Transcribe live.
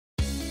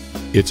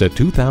It's a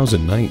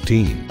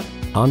 2019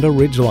 Honda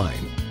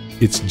Ridgeline.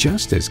 It's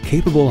just as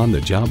capable on the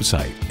job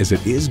site as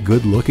it is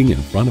good looking in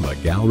front of a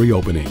gallery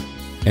opening.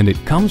 And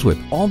it comes with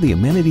all the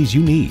amenities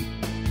you need.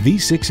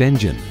 V6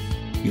 engine,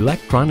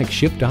 electronic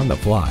shift on the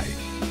fly,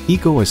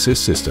 Eco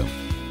Assist system,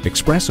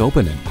 express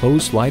open and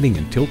closed sliding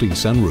and tilting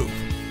sunroof,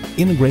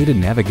 integrated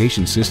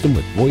navigation system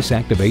with voice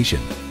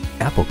activation,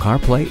 Apple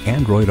CarPlay,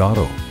 Android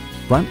Auto,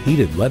 front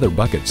heated leather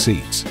bucket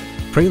seats,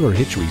 trailer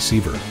hitch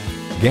receiver,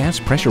 gas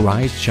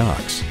pressurized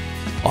shocks,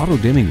 auto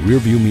dimming rear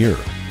view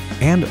mirror,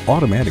 and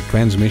automatic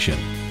transmission.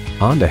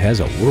 Honda has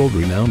a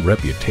world-renowned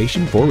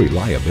reputation for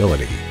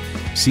reliability.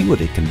 See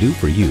what it can do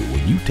for you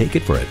when you take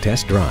it for a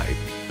test drive.